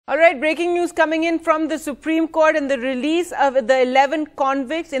All right, breaking news coming in from the Supreme Court, and the release of the 11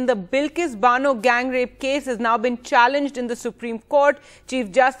 convicts in the Bilkis Bano gang rape case has now been challenged in the Supreme Court.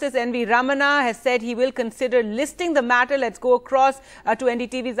 Chief Justice N.V. Ramana has said he will consider listing the matter. Let's go across to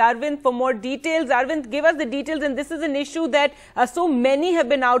NDTV's Arvind for more details. Arvind, give us the details. And this is an issue that so many have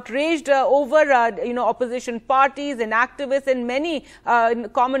been outraged over, opposition parties and activists, and many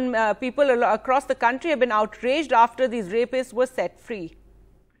common people across the country have been outraged after these rapists were set free.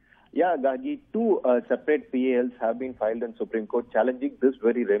 Yeah, Gargi, two separate PALs have been filed in Supreme Court challenging this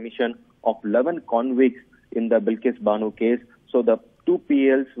very remission of 11 convicts in the Bilkis Bano case. So the two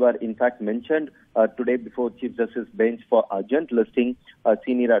PALs were in fact mentioned today before Chief Justice bench for urgent listing.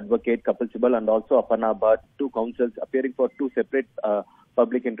 Senior advocate Kapil Sibal and also Aparna Bhatt, two counsels appearing for two separate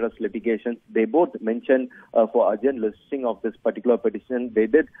public interest litigations. They both mentioned for urgent listing of this particular petition. They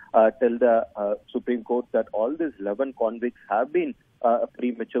did tell the Supreme Court that all these 11 convicts have been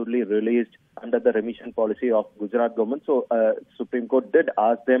prematurely released under the remission policy of Gujarat government. So Supreme Court did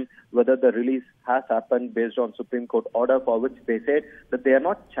ask them whether the release has happened based on Supreme Court order, for which they said that they are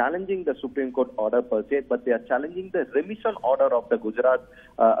not challenging the Supreme Court order per se, but they are challenging the remission order of the Gujarat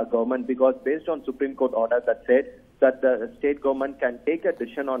government, because based on Supreme Court order that said that the state government can take a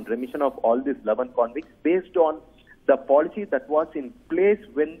decision on remission of all these 11 convicts based on the policy that was in place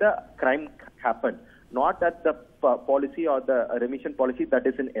when the crime happened. Not that the policy or the remission policy that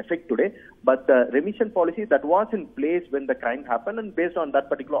is in effect today, but the remission policy that was in place when the crime happened. And based on that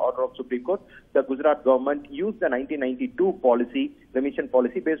particular order of Supreme Court, the Gujarat government used the 1992 policy, remission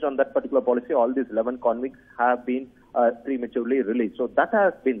policy. Based on that particular policy, all these 11 convicts have been prematurely released. So that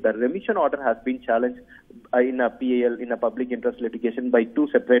has been, the remission order has been challenged in a PAL, in a public interest litigation, by two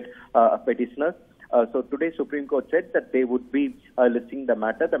separate petitioners. So today Supreme Court said that they would be listing the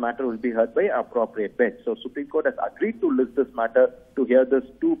matter. The matter will be heard by appropriate bench. So Supreme Court has agreed to list this matter to hear these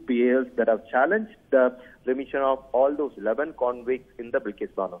two PALs that have challenged the remission of all those 11 convicts in the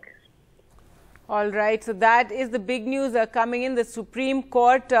Bilkis Bano case. All right, so that is the big news coming in. The Supreme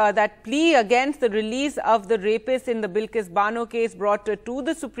Court, that plea against the release of the rapists in the Bilkis Bano case brought to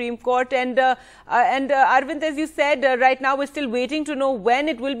the Supreme Court. And Arvind, as you said, right now we're still waiting to know when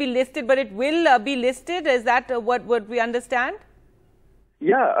it will be listed, but it will be listed. Is that what we understand?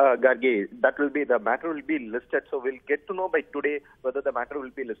 Yeah, Gargi, that will be, the matter will be listed. So we'll get to know by today whether the matter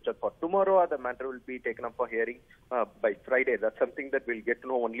will be listed for tomorrow or the matter will be taken up for hearing by Friday. That's something that we'll get to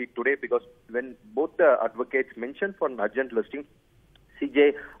know only today, because when both the advocates mentioned for an urgent listing,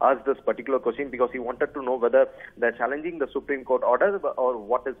 CJ asked this particular question because he wanted to know whether they're challenging the Supreme Court order or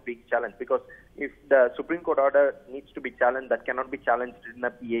what is being challenged. Because if the Supreme Court order needs to be challenged, that cannot be challenged in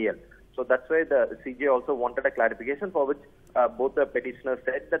a PAL. So that's why the CJ also wanted a clarification, for which both the petitioners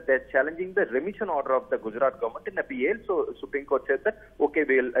said that they're challenging the remission order of the Gujarat government in a PAL. So Supreme Court said that, okay,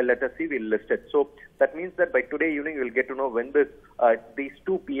 we'll let us see, we'll list it. So that means that by today evening, we'll get to know when these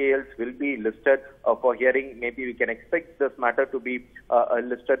two PALs will be listed for hearing. Maybe we can expect this matter to be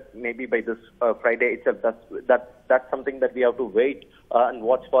listed maybe by this Friday itself. That's something that we have to wait and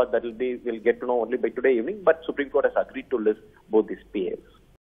watch for. We'll get to know only by today evening. But Supreme Court has agreed to list both these PALs.